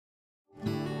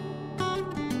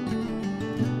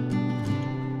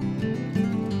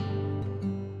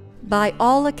By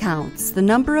all accounts, the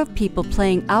number of people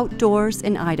playing outdoors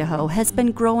in Idaho has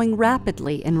been growing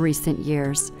rapidly in recent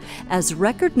years, as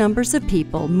record numbers of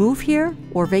people move here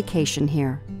or vacation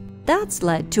here. That's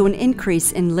led to an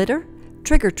increase in litter,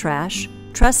 trigger trash,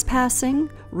 trespassing,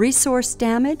 resource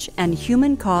damage, and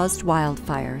human-caused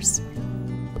wildfires.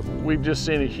 We've just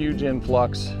seen a huge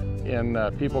influx in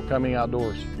people coming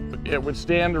outdoors. It would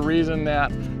stand to reason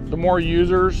that the more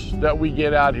users that we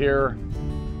get out here,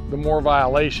 the more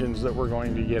violations that we're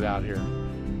going to get out here.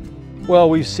 Well,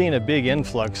 we've seen a big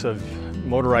influx of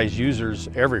motorized users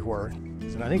everywhere.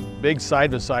 And I think big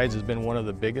side-by-sides has been one of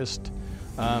the biggest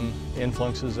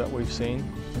influxes that we've seen.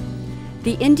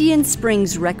 The Indian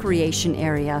Springs Recreation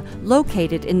Area,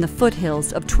 located in the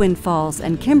foothills of Twin Falls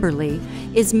and Kimberly,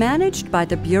 is managed by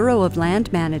the Bureau of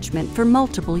Land Management for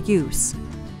multiple use.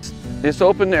 It's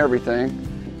open to everything.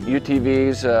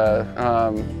 UTVs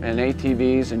and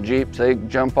ATVs and Jeeps, they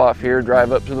jump off here,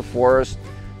 drive up to the forest,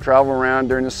 travel around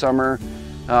during the summer.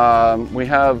 We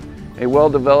have a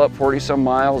well-developed 40-some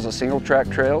miles of single-track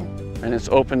trail, and it's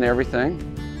open to everything,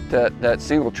 that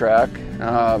single track.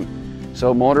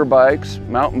 So motorbikes,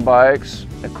 mountain bikes,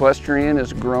 equestrian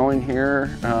is growing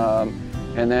here,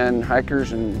 and then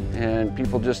hikers and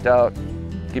people just out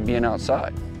being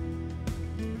outside.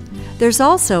 There's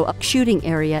also a shooting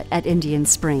area at Indian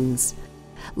Springs,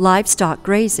 livestock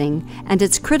grazing, and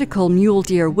its critical mule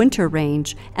deer winter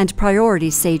range and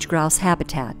priority sage-grouse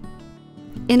habitat.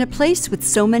 In a place with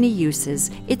so many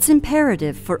uses, it's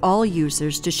imperative for all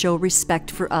users to show respect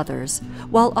for others,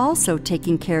 while also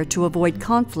taking care to avoid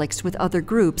conflicts with other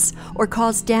groups or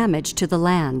cause damage to the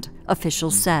land,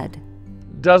 officials said.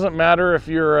 Doesn't matter if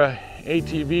you're a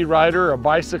ATV rider, a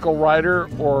bicycle rider,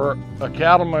 or a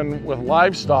cattleman with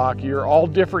livestock, you're all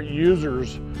different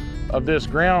users of this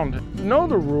ground. Know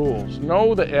the rules,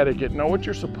 know the etiquette, know what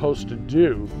you're supposed to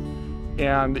do,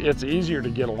 and it's easier to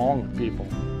get along with people.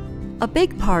 A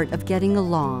big part of getting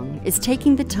along is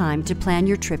taking the time to plan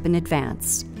your trip in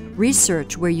advance,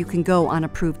 research where you can go on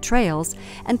approved trails,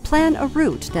 and plan a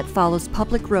route that follows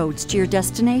public roads to your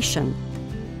destination.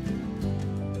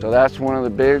 So that's one of the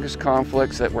biggest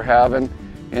conflicts that we're having,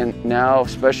 and now,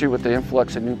 especially with the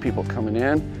influx of new people coming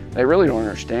in, they really don't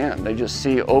understand. They just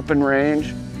see open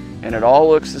range, and it all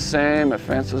looks the same. A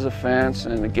fence is a fence,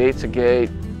 and a gate's a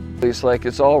gate. It's like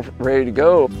it's all ready to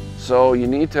go, so you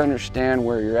need to understand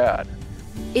where you're at.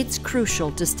 It's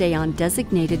crucial to stay on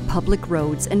designated public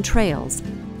roads and trails.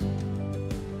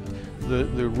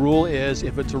 The rule is,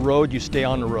 if it's a road, you stay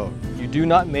on the road. You do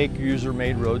not make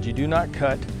user-made roads. You do not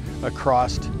cut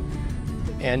across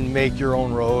and make your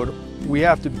own road. We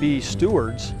have to be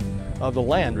stewards of the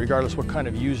land, regardless what kind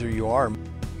of user you are.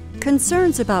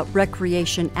 Concerns about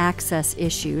recreation access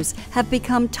issues have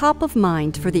become top of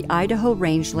mind for the Idaho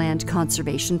Rangeland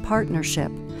Conservation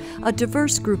Partnership, a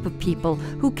diverse group of people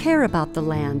who care about the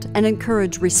land and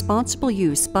encourage responsible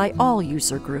use by all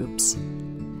user groups.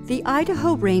 The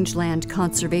Idaho Rangeland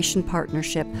Conservation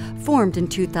Partnership formed in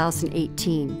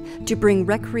 2018 to bring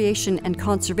recreation and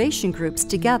conservation groups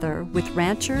together with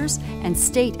ranchers and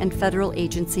state and federal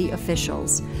agency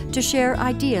officials to share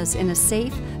ideas in a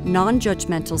safe,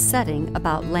 non-judgmental setting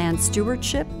about land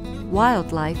stewardship,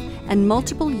 wildlife, and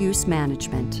multiple-use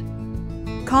management.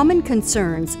 Common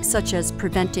concerns such as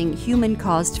preventing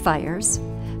human-caused fires,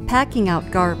 packing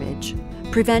out garbage,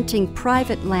 preventing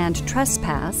private land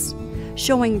trespass,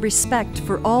 showing respect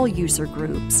for all user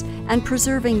groups, and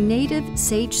preserving native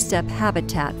sage-steppe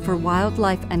habitat for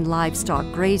wildlife and livestock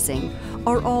grazing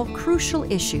are all crucial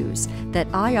issues that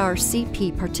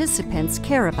IRCP participants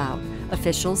care about,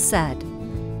 officials said.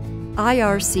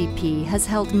 IRCP has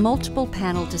held multiple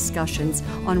panel discussions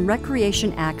on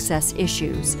recreation access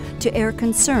issues to air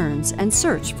concerns and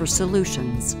search for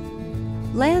solutions.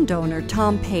 Landowner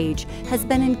Tom Page has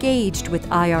been engaged with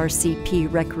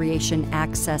IRCP recreation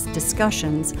access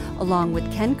discussions along with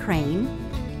Ken Crane,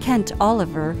 Kent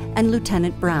Oliver, and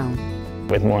Lieutenant Brown.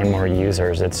 With more and more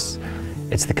users, it's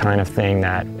the kind of thing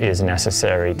that is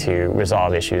necessary to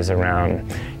resolve issues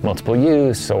around multiple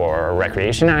use or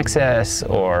recreation access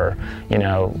or,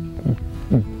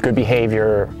 good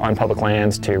behavior on public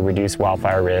lands to reduce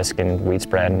wildfire risk and weed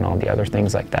spread and all the other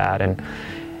things like that. And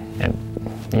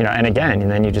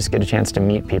then you just get a chance to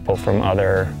meet people from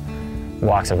other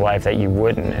walks of life that you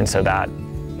wouldn't, and so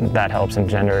that helps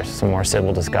engender some more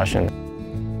civil discussion.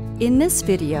 In this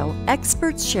video,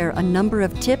 experts share a number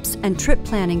of tips and trip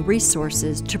planning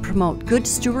resources to promote good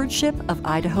stewardship of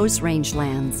Idaho's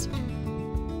rangelands.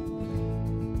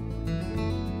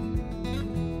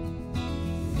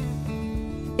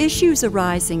 Issues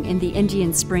arising in the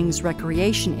Indian Springs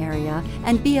recreation area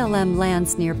and BLM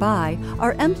lands nearby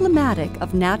are emblematic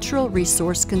of natural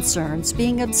resource concerns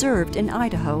being observed in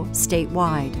Idaho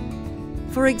statewide.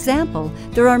 For example,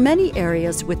 there are many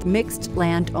areas with mixed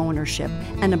land ownership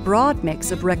and a broad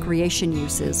mix of recreation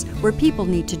uses where people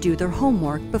need to do their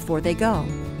homework before they go.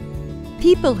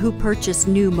 People who purchase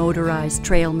new motorized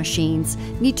trail machines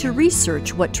need to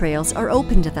research what trails are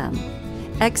open to them.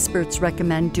 Experts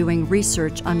recommend doing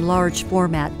research on large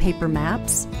format paper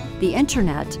maps, the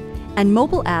internet, and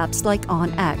mobile apps like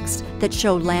OnX that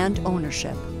show land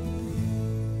ownership.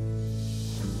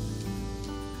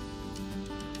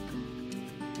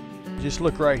 Just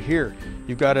look right here.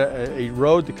 You've got a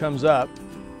road that comes up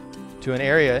to an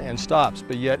area and stops,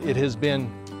 but yet it has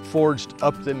been forged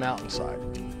up the mountainside.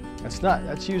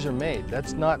 That's user-made.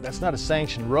 That's not a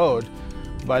sanctioned road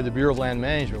by the Bureau of Land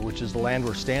Management, which is the land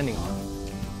we're standing on.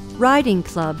 Riding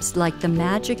clubs like the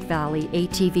Magic Valley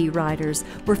ATV Riders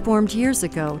were formed years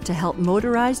ago to help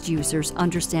motorized users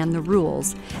understand the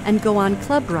rules and go on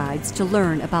club rides to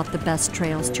learn about the best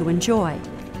trails to enjoy.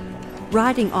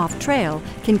 Riding off-trail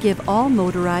can give all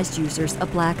motorized users a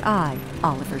black eye,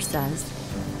 Oliver says.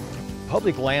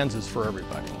 Public lands is for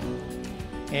everybody.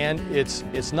 And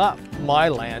it's not my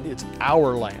land, it's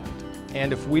our land.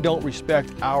 And if we don't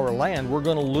respect our land, we're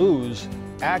going to lose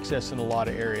access in a lot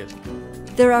of areas.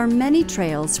 There are many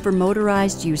trails for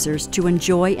motorized users to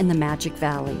enjoy in the Magic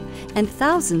Valley, and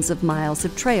thousands of miles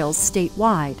of trails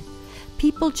statewide.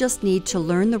 People just need to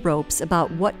learn the ropes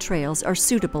about what trails are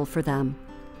suitable for them.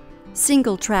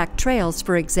 Single-track trails,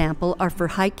 for example, are for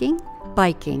hiking,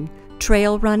 biking,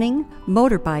 trail running,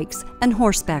 motorbikes, and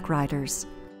horseback riders.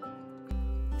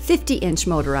 50-inch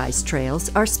motorized trails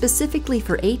are specifically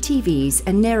for ATVs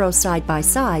and narrow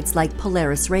side-by-sides like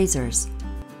Polaris RZRs.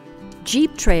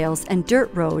 Jeep trails and dirt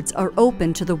roads are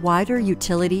open to the wider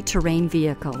utility terrain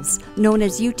vehicles, known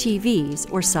as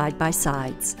UTVs or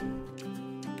side-by-sides.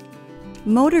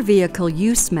 Motor vehicle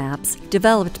use maps,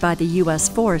 developed by the U.S.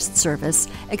 Forest Service,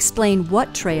 explain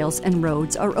what trails and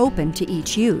roads are open to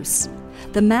each use.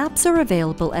 The maps are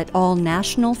available at all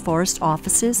National Forest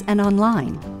offices and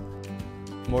online.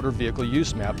 Motor vehicle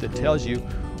use map that tells you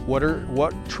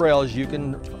what trails you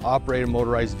can operate a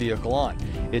motorized vehicle on.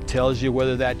 It tells you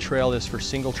whether that trail is for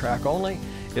single track only.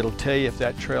 It'll tell you if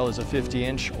that trail is a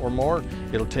 50-inch or more.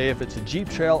 It'll tell you if it's a Jeep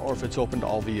trail or if it's open to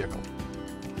all vehicles.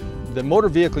 The motor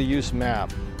vehicle use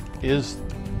map is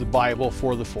the Bible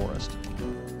for the forest.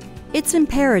 It's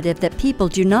imperative that people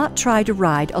do not try to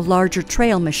ride a larger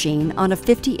trail machine on a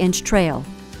 50-inch trail.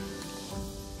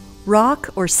 Rock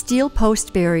or steel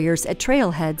post barriers at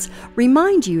trailheads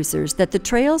remind users that the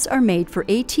trails are made for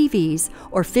ATVs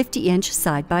or 50-inch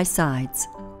side-by-sides.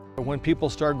 When people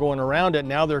start going around it,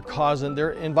 now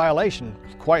they're in violation,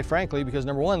 quite frankly, because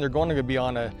number one, they're going to be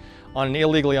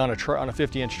illegally on a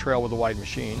 50-inch trail with a wide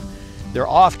machine. They're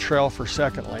off trail for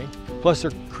secondly, plus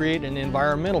they're creating an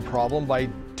environmental problem by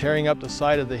tearing up the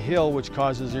side of the hill, which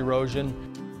causes erosion.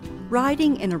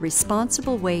 Riding in a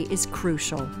responsible way is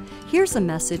crucial. Here's a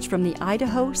message from the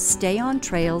Idaho Stay on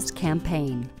Trails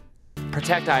campaign.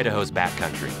 Protect Idaho's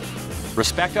backcountry.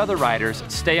 Respect other riders,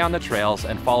 stay on the trails,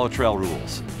 and follow trail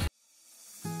rules.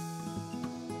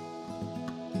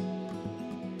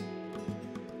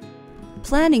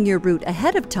 Planning your route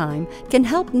ahead of time can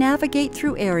help navigate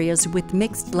through areas with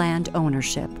mixed land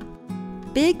ownership.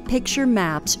 Big picture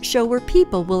maps show where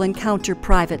people will encounter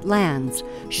private lands,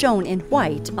 shown in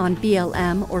white on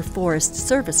BLM or Forest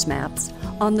Service maps,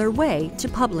 on their way to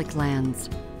public lands.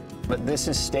 But this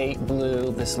is state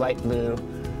blue, this light blue.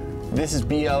 This is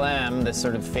BLM, this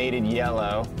sort of faded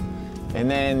yellow. And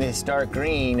then this dark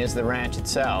green is the ranch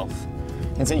itself.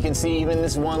 And so you can see even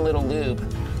this one little loop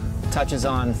touches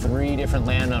on 3 different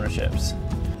land ownerships.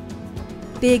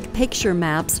 Big picture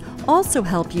maps also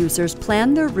help users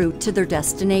plan their route to their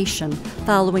destination,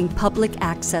 following public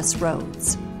access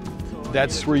roads.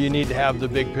 That's where you need to have the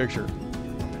big picture.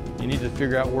 You need to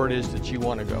figure out where it is that you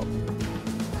want to go.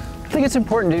 I think it's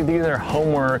important to do their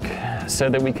homework so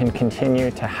that we can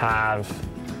continue to have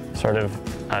sort of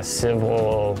a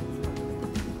civil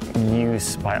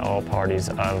use by all parties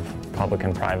of public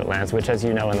and private lands, which, as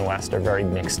you know, in the West are very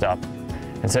mixed up.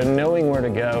 And so knowing where to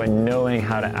go and knowing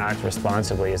how to act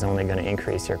responsibly is only going to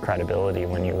increase your credibility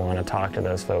when you want to talk to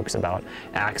those folks about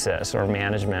access or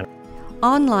management.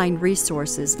 Online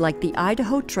resources like the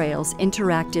Idaho Trails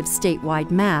Interactive Statewide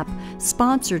Map,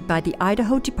 sponsored by the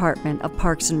Idaho Department of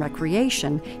Parks and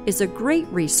Recreation, is a great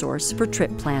resource for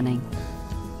trip planning.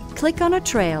 Click on a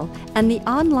trail and the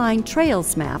online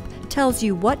Trails map tells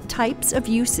you what types of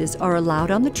uses are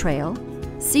allowed on the trail,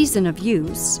 season of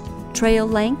use, trail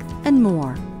length, and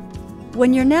more.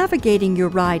 When you're navigating your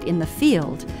ride in the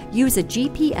field, use a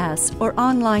GPS or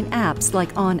online apps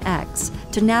like OnX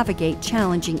to navigate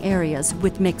challenging areas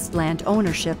with mixed land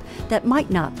ownership that might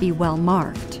not be well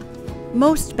marked.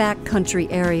 Most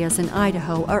backcountry areas in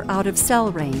Idaho are out of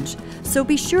cell range, so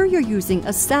be sure you're using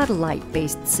a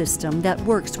satellite-based system that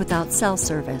works without cell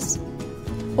service.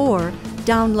 Or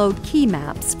download key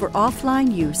maps for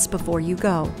offline use before you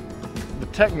go. The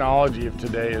technology of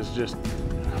today is just,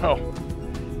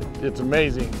 it's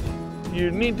amazing.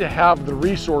 You need to have the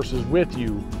resources with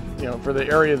you, for the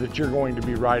area that you're going to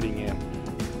be riding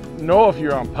in. Know if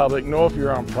you're on public, know if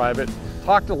you're on private.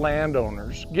 Talk to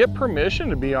landowners, get permission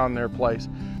to be on their place.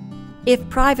 If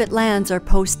private lands are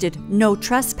posted "No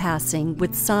trespassing"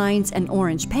 with signs and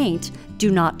orange paint,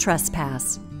 do not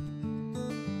trespass.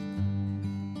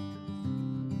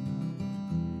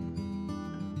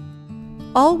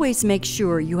 Always make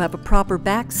sure you have a proper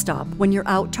backstop when you're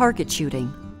out target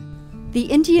shooting. The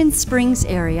Indian Springs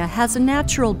area has a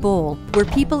natural bowl where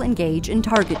people engage in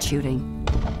target shooting.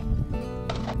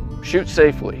 Shoot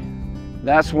safely.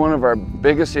 That's one of our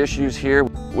biggest issues here.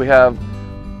 We have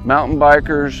mountain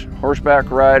bikers,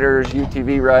 horseback riders,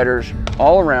 UTV riders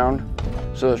all around,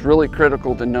 so it's really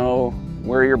critical to know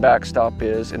where your backstop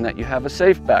is and that you have a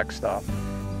safe backstop.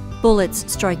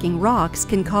 Bullets striking rocks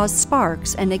can cause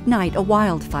sparks and ignite a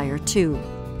wildfire too.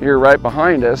 Here right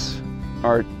behind us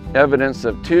are evidence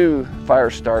of 2 fire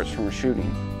starts from shooting,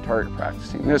 target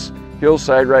practicing. This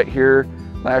hillside right here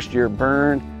last year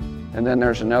burned, and then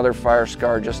there's another fire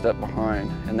scar just up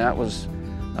behind, and that was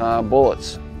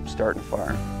bullets starting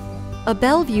fire. A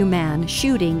Bellevue man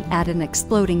shooting at an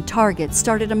exploding target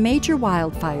started a major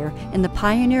wildfire in the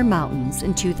Pioneer Mountains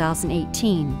in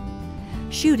 2018.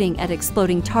 Shooting at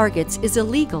exploding targets is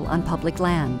illegal on public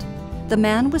land. The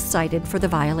man was cited for the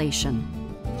violation.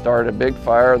 Started a big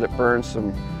fire that burned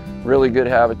some really good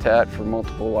habitat for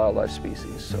multiple wildlife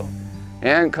species,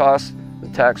 and cost the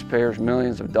taxpayers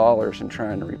millions of dollars in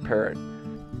trying to repair it.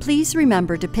 Please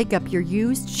remember to pick up your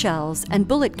used shells and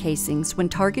bullet casings when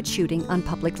target shooting on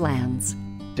public lands.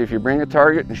 If you bring a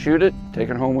target and shoot it, take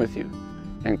it home with you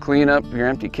and clean up your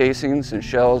empty casings and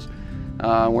shells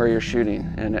where you're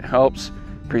shooting, and it helps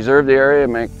preserve the area,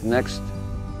 make the next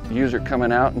user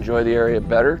coming out enjoy the area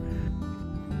better.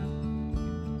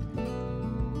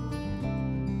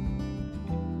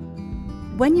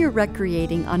 When you're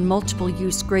recreating on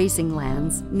multiple-use grazing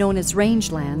lands, known as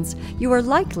rangelands, you are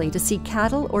likely to see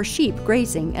cattle or sheep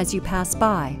grazing as you pass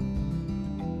by.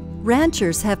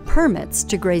 Ranchers have permits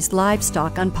to graze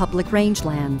livestock on public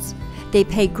rangelands. They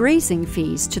pay grazing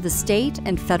fees to the state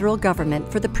and federal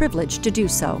government for the privilege to do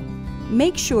so.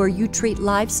 Make sure you treat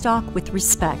livestock with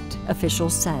respect,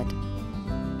 officials said.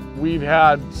 We've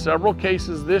had several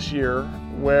cases this year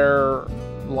where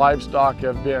livestock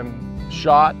have been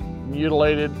shot,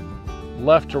 mutilated,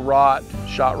 left to rot,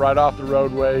 shot right off the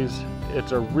roadways.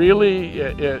 It's a really,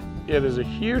 it is a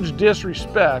huge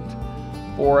disrespect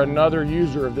for another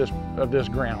user of this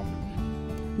ground.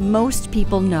 Most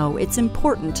people know it's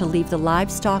important to leave the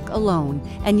livestock alone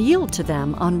and yield to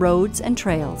them on roads and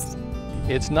trails.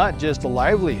 It's not just a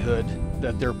livelihood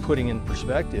that they're putting in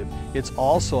perspective, it's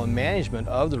also a management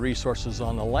of the resources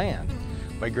on the land.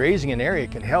 By grazing an area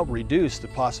can help reduce the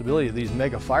possibility of these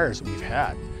mega fires that we've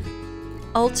had.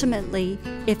 Ultimately,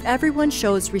 if everyone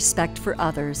shows respect for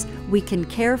others, we can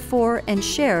care for and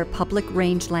share public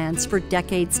rangelands for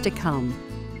decades to come.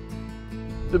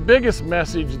 The biggest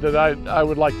message that I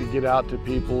would like to get out to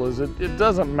people is that it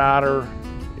doesn't matter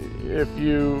if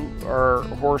you are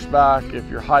horseback, if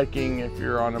you're hiking, if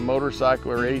you're on a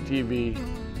motorcycle or ATV,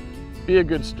 be a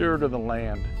good steward of the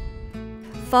land.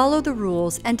 Follow the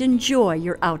rules and enjoy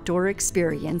your outdoor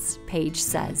experience, Paige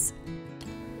says.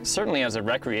 Certainly as a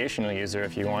recreational user,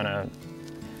 if you want to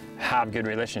have good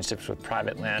relationships with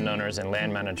private landowners and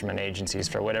land management agencies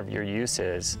for whatever your use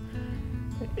is,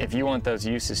 if you want those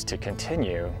uses to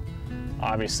continue,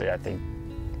 obviously I think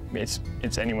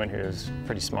it's anyone who's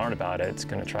pretty smart about it. It's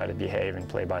going to try to behave and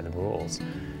play by the rules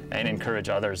and encourage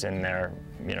others in their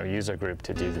user group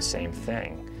to do the same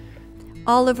thing.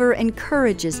 Oliver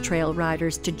encourages trail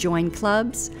riders to join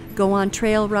clubs, go on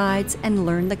trail rides, and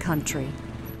learn the country.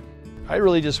 I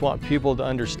really just want people to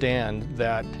understand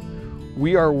that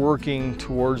we are working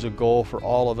towards a goal for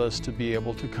all of us to be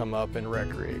able to come up and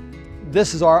recreate.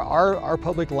 This is our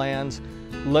public lands.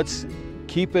 Let's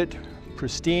keep it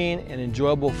pristine and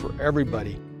enjoyable for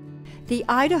everybody. The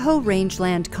Idaho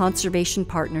Rangeland Conservation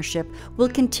Partnership will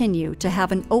continue to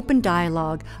have an open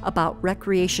dialogue about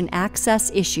recreation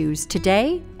access issues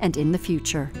today and in the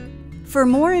future. For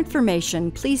more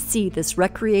information, please see this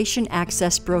Recreation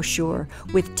Access brochure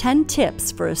with 10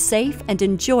 tips for a safe and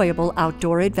enjoyable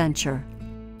outdoor adventure.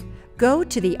 Go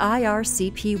to the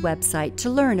IRCP website to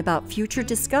learn about future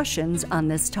discussions on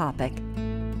this topic.